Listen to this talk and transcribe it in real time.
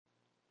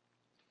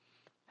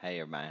Hey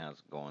everybody, how's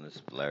it going? This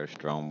is Blair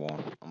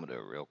Strongborn. I'm gonna do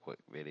a real quick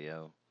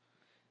video.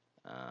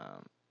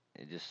 Um,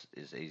 it just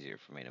is easier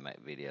for me to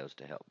make videos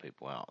to help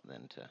people out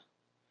than to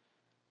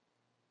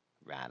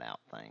write out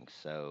things.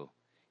 So,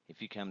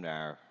 if you come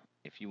to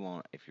if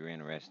you're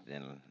interested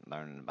in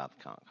learning about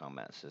the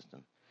combat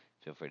system,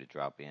 feel free to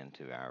drop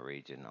into our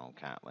region on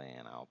Kitely,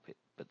 and I'll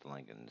put the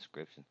link in the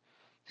description.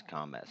 This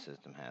combat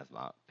system has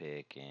lock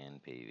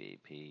picking,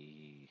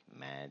 PvP,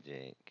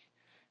 magic,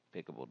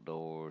 pickable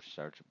doors,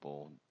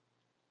 searchable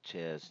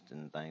chests,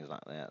 and things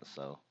like that.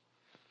 So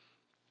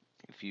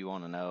if you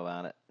want to know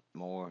about it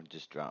more,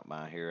 just drop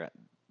by here.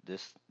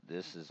 This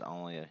is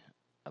only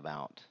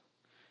about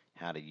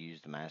how to use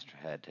the master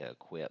HUD to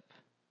equip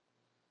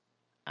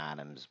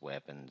items,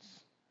 weapons.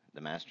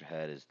 The master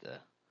HUD is the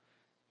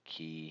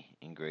key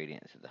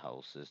ingredient to the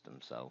whole system.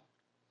 So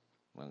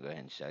I'm gonna go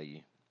ahead and show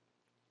you.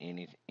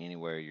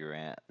 Anywhere you're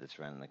at that's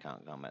running the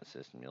combat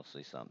system, you'll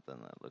see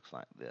something that looks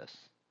like this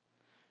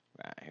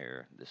right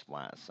here. This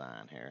white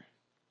sign here.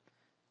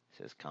 It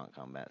says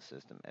Combat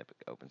System Epic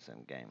Open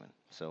Sim Gaming.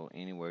 So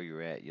anywhere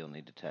you're at, you'll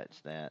need to touch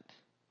that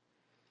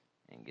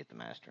and get the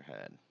master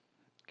HUD.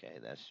 Okay,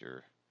 that's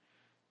your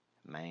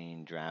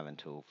main driving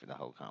tool for the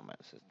whole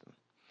combat system.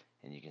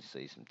 And you can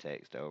see some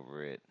text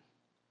over it.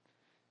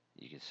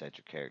 You can set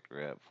your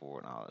character up for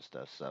it and all that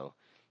stuff. So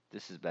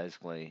this is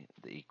basically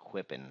the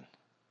equipping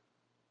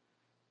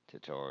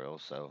tutorial.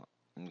 So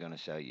I'm going to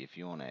show you if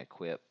you want to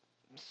equip.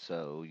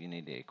 So you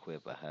need to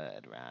equip a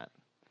HUD, right?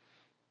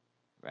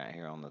 Right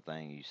here on the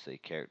thing you see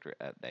character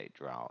update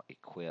draw,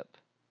 equip,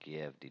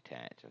 give,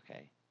 detach.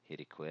 Okay, hit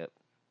equip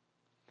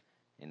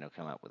and it'll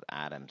come up with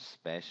items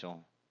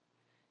special.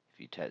 If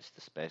you touch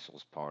the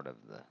specials part of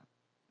the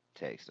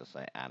text, it'll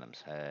say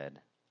items HUD,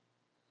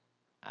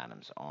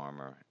 items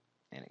armor,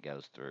 and it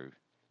goes through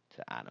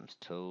to items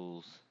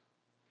tools,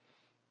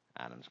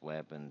 items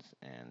weapons,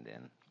 and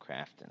then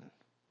crafting,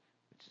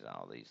 which is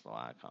all these little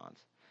icons.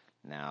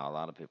 Now, a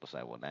lot of people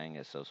say, well, dang,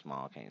 it's so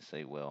small, I can't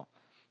see. Well,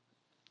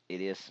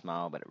 it is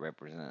small, but it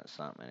represents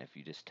something. If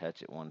you just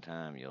touch it one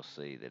time, you'll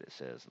see that it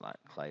says like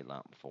clay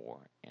lump 4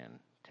 in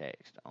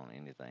text on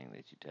anything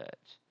that you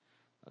touch.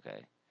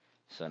 Okay,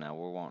 so now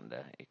we're wanting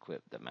to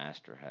equip the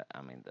master HUD,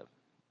 the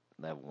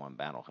level 1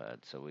 battle HUD.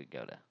 So we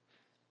go to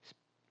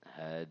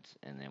HUDs,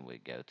 and then we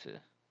go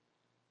to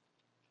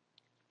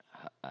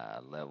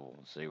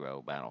level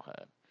 0 battle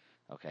HUD.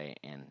 Okay,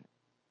 and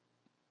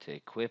to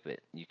equip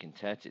it, you can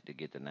touch it to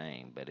get the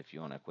name, but if you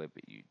want to equip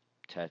it, you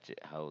touch it,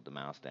 hold the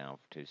mouse down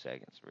for 2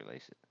 seconds,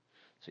 release it.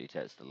 So you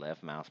touch the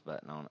left mouse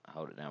button on it,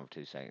 hold it down for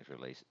 2 seconds,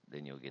 release it.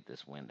 Then you'll get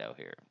this window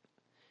here.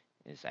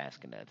 It's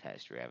asking to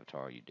attach your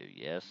avatar. You do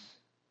yes.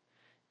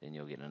 Then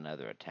you'll get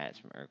another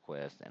attachment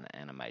request and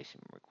an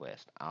animation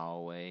request.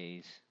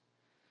 Always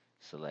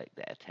select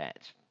the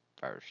attach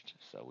first.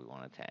 So we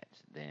want to attach.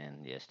 Then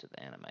yes to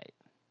the animate.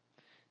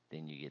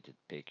 Then you get to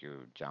pick your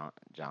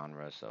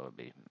genre, so it'd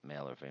be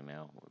male or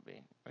female,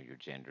 or your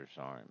gender,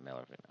 sorry, male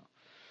or female.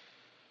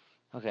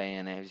 Okay,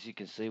 and as you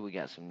can see, we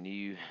got some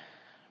new,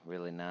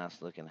 really nice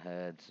looking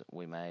HUDs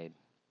we made,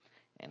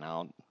 and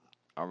I'll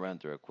run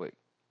through a quick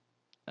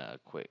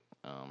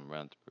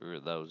run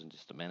through those in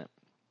just a minute.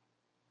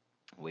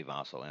 We've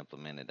also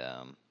implemented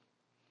um,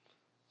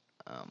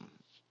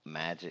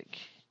 magic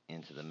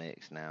into the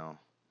mix now,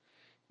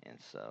 and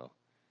so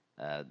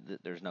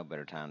there's no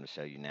better time to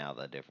show you now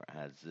the different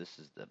HUDs. This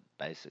is the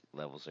basic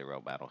level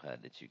 0 battle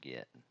HUD that you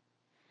get.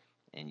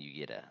 And you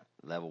get a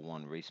level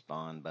 1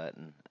 respawn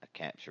button, a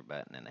capture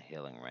button, and a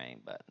healing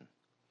rain button.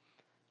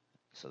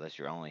 So that's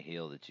your only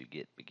heal that you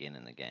get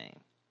beginning the game.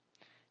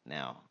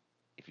 Now,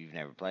 if you've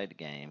never played the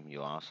game,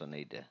 you'll also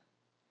need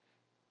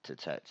to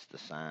touch the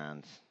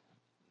signs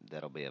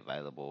that'll be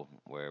available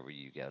wherever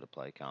you go to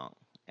play Konk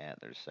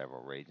at. There's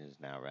several regions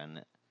now running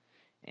it.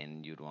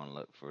 And you'd want to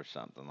look for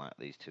something like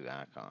these 2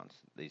 icons.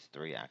 These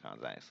 3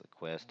 icons actually.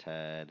 Quest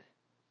HUD,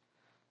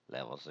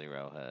 Level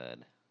 0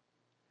 HUD,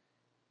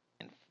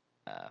 and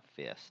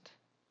Fist.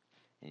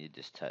 And you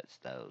just touch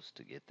those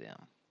to get them.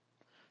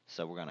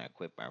 So we're going to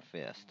equip our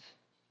fist.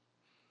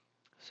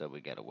 So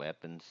we go to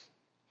weapons,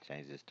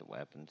 change this to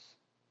weapons,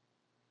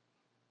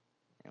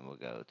 and we'll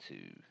go to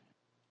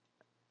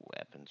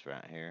weapons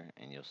right here,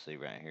 and you'll see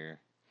right here,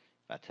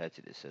 if I touch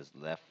it, it says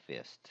left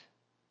fist.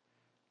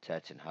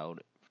 Touch and hold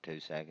it for 2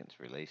 seconds,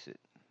 release it.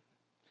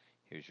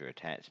 Here's your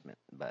attachment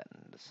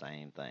button, the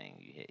same thing.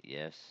 You hit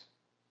yes,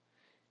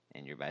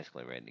 and you're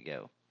basically ready to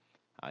go.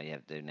 All you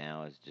have to do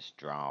now is just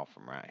draw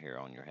from right here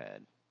on your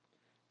HUD.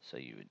 So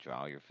you would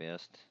draw your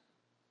fist.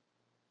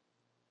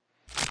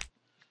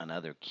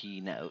 Another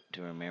key note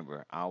to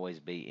remember, always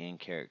be in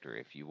character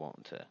if you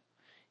want to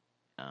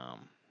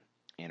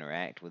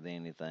interact with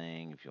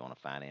anything, if you want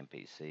to fight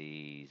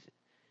NPCs,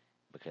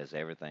 because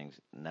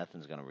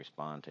nothing's going to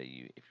respond to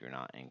you if you're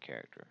not in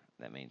character.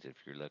 That means if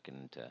you're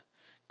looking to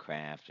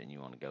craft and you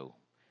want to go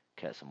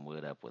cut some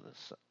wood up with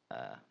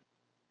a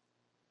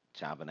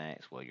chopping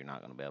axe, well, you're not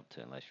going to be able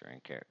to unless you're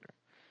in character.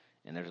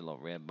 And there's a little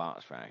red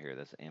box right here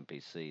that's an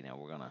NPC. Now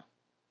we're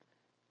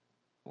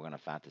gonna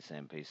fight this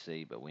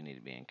NPC, but we need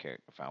to be in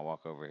character. If I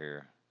walk over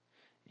here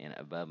And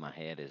above my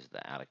head is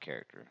the out of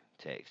character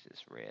text.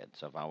 It's red.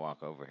 So if I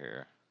walk over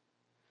here,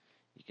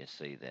 you can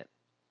see that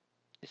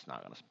it's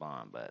not going to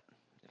spawn. But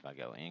if I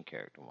go in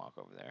character and walk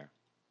over there,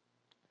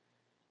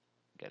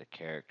 go to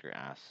character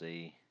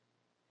IC,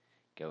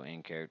 go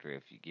in character.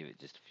 If you give it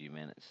just a few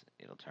minutes,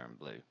 it'll turn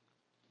blue.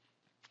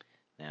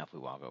 Now if we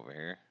walk over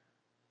here,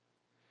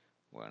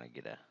 we're going to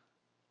get a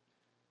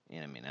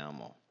enemy. Now I'm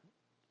going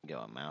to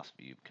go in mouse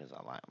view because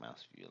I like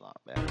mouse view a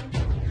lot better.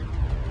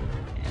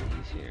 And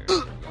he's here.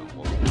 We're going to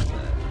whoop his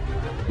butt.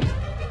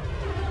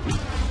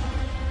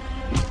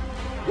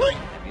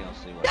 If you don't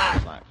see what it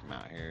looks like from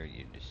out here,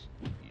 you're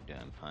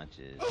doing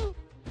punches.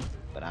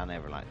 But I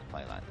never like to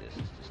play like this.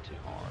 It's just too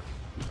hard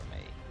for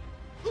me.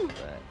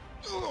 But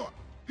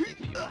if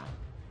you want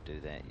to do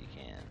that, you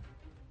can.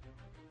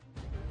 A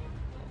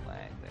little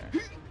lag there.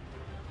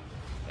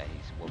 Okay,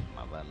 he's whooping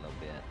my butt a little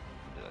bit.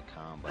 Do a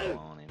combo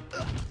on him.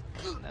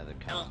 Another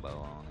combo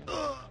on him.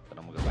 But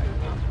I'm gonna go back to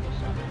mouse wheel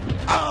so I can do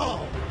it.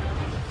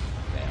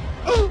 Okay, I'm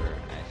gonna run over.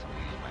 Actually, I'm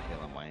gonna use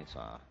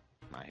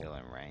my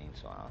healing range,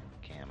 so I'll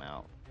cam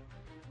out.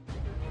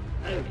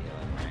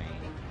 Healing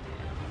range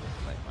and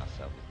select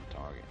myself as the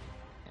target,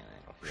 and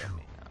it'll heal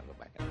me. I'll go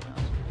back in the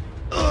mouse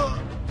wheel.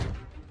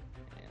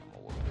 And I'm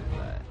gonna whoop his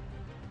butt.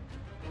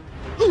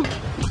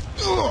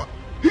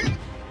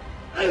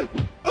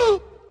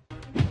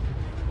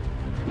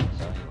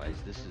 So anyways,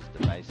 this is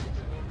the basics of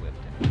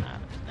equipping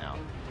items. Now,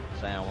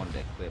 say I wanted to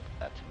equip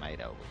a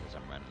tomato because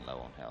I'm running low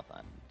on health.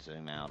 I'd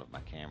zoom out of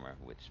my camera,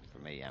 which for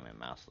me, I'm in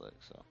mouse look,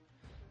 so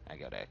I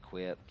go to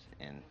equipped,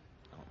 and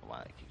I don't know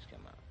why it keeps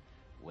coming up.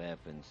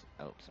 Weapons,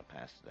 oops, I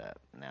passed it up.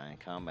 Now in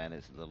combat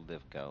it's a little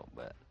difficult,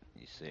 but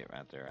you see it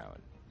right there, I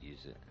would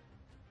use it.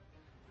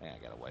 I think I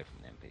got away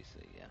from the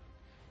NPC, yeah.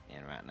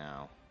 And right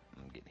now,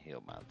 I'm getting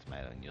healed by the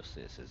tomato, and you'll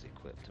see it says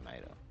equip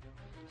tomato.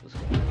 So let's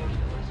go ahead and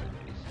kill this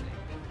NPC.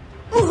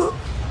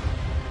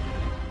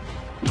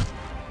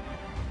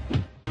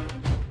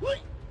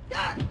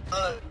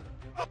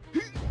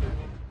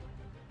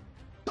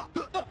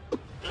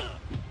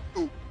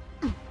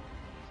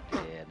 He's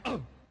dead.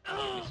 Give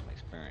me some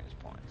experience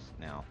points.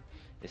 Now,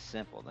 it's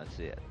simple, that's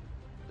it.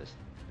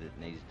 That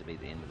needs to be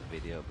the end of the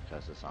video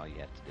because that's all you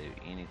have to do.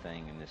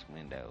 Anything in this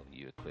window,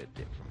 you equipped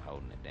it from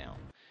holding it down.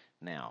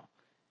 Now,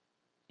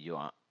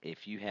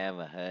 if you have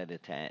a HUD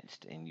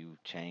attached and you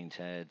change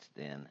HUDs,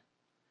 then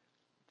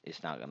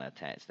it's not going to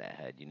attach that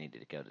HUD. You need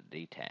to go to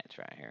detach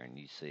right here, and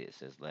you see it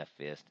says left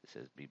fist. It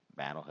says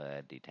battle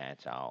HUD,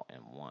 detach all,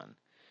 and 1.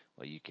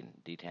 Well, you can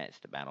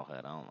detach the battle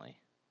HUD only,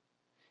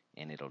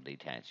 and it'll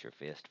detach your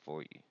fist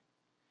for you.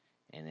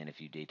 And then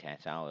if you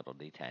detach all, it'll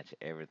detach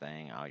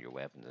everything, all your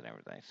weapons and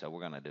everything. So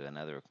we're going to do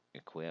another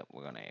equip.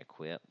 We're going to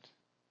equip.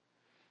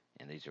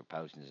 And these are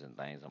potions and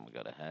things. I'm going to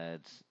go to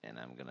HUDs, and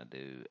I'm going to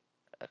do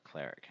a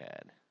cleric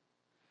HUD.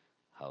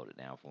 Hold it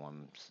down for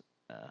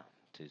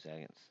 2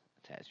 seconds.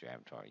 Attach your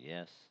avatar,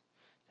 yes.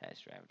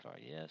 Attach your avatar,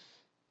 yes.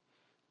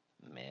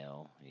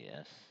 Mail,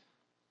 yes.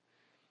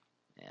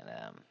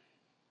 And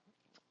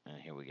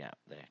here we got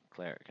the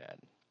cleric HUD.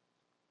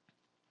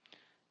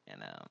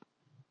 And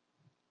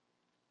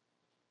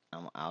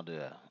I'll do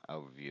an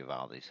overview of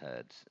all these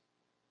HUDs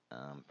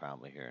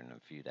probably here in a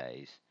few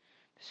days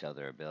to show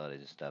their abilities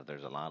and stuff.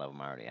 There's a lot of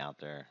them already out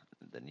there.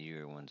 The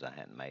newer ones I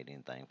hadn't made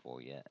anything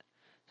for yet,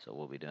 so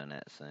we'll be doing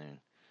that soon.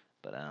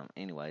 But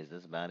anyways,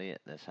 that's about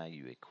it. That's how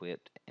you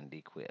equip and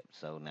dequip.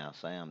 So now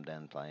say I'm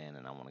done playing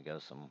and I want to go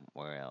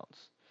somewhere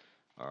else,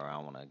 or I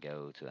want to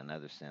go to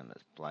another sim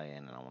that's playing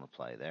and I want to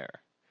play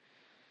there.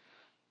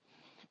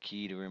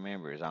 Key to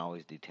remember is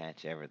always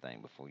detach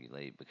everything before you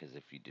leave, because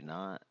if you do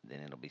not, then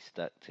it'll be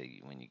stuck to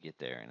you when you get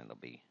there and it'll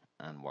be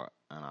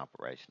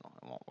unoperational.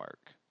 It won't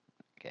work.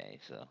 Okay,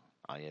 so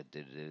all you have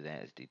to do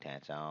that is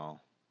detach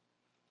all.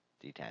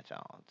 Detach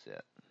all. That's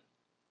it.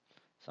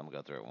 So I'm going to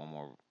go through it one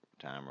more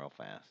time real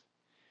fast.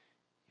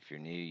 If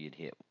you're new, you'd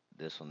hit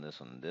this one, this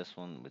one, and this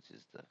one, which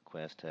is the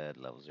quest HUD,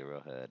 level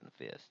 0 HUD, and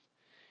fist.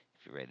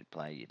 If you're ready to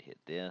play, you'd hit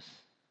this,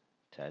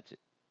 touch it,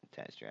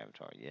 attach your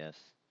avatar, yes.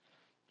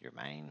 Your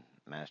main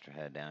master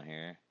HUD down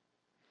here,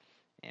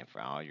 and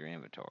for all your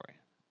inventory.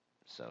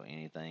 So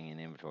anything in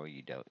inventory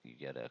you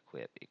gotta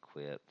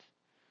equipped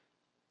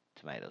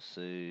tomato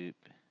soup,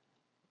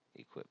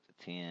 equip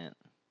the tent,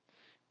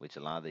 which a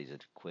lot of these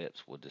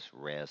equips will just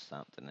res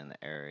something in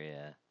the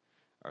area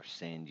or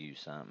send you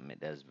something. It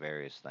does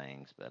various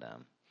things, but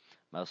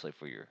mostly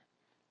for your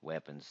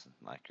weapons,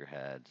 like your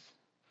HUDs.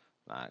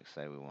 Like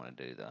say we want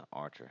to do the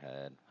archer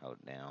HUD, hold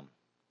it down,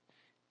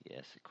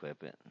 yes,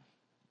 equip it,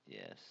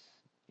 yes,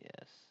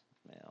 yes,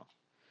 mail.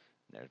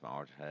 There's my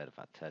archer HUD. If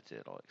I touch it,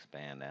 it'll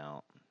expand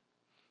out.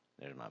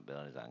 There's my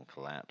abilities. I can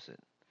collapse it.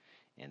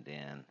 And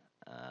then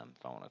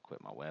if I want to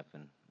equip my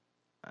weapon,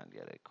 I can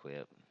go to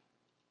equip.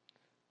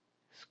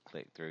 Just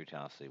click through till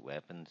I see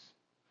weapons.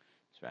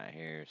 It's right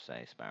here.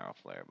 Say spiral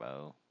flare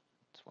bow.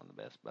 It's one of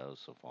the best bows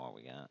so far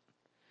we got.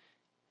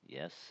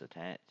 Yes,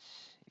 attach.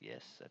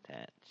 Yes,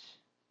 attach.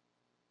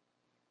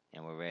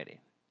 And we're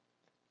ready.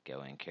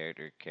 Go in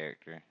character,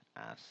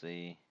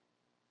 IC.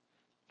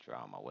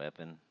 Draw my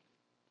weapon.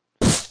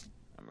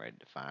 I'm ready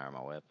to fire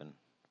my weapon.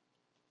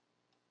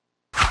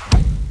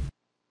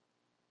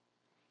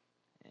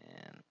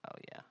 And, oh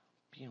yeah.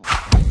 Pew.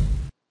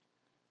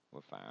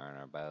 We're firing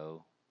our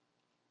bow.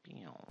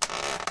 Pew.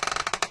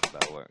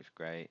 Bow works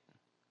great.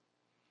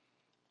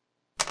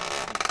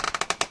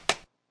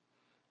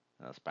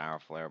 A spiral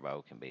flare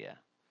bow can be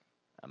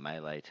a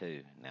melee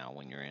too. Now,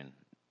 when you're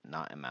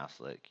not in mouse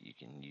look, you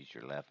can use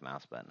your left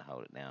mouse button to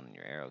hold it down and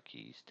your arrow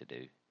keys to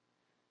do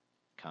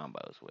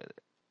combos with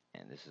it.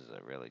 And this is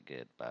a really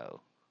good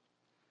bow.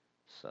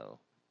 So,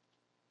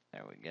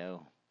 there we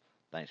go.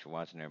 Thanks for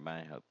watching,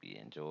 everybody. Hope you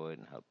enjoyed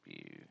and hope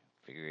you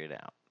figure it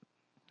out.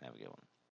 Have a good one.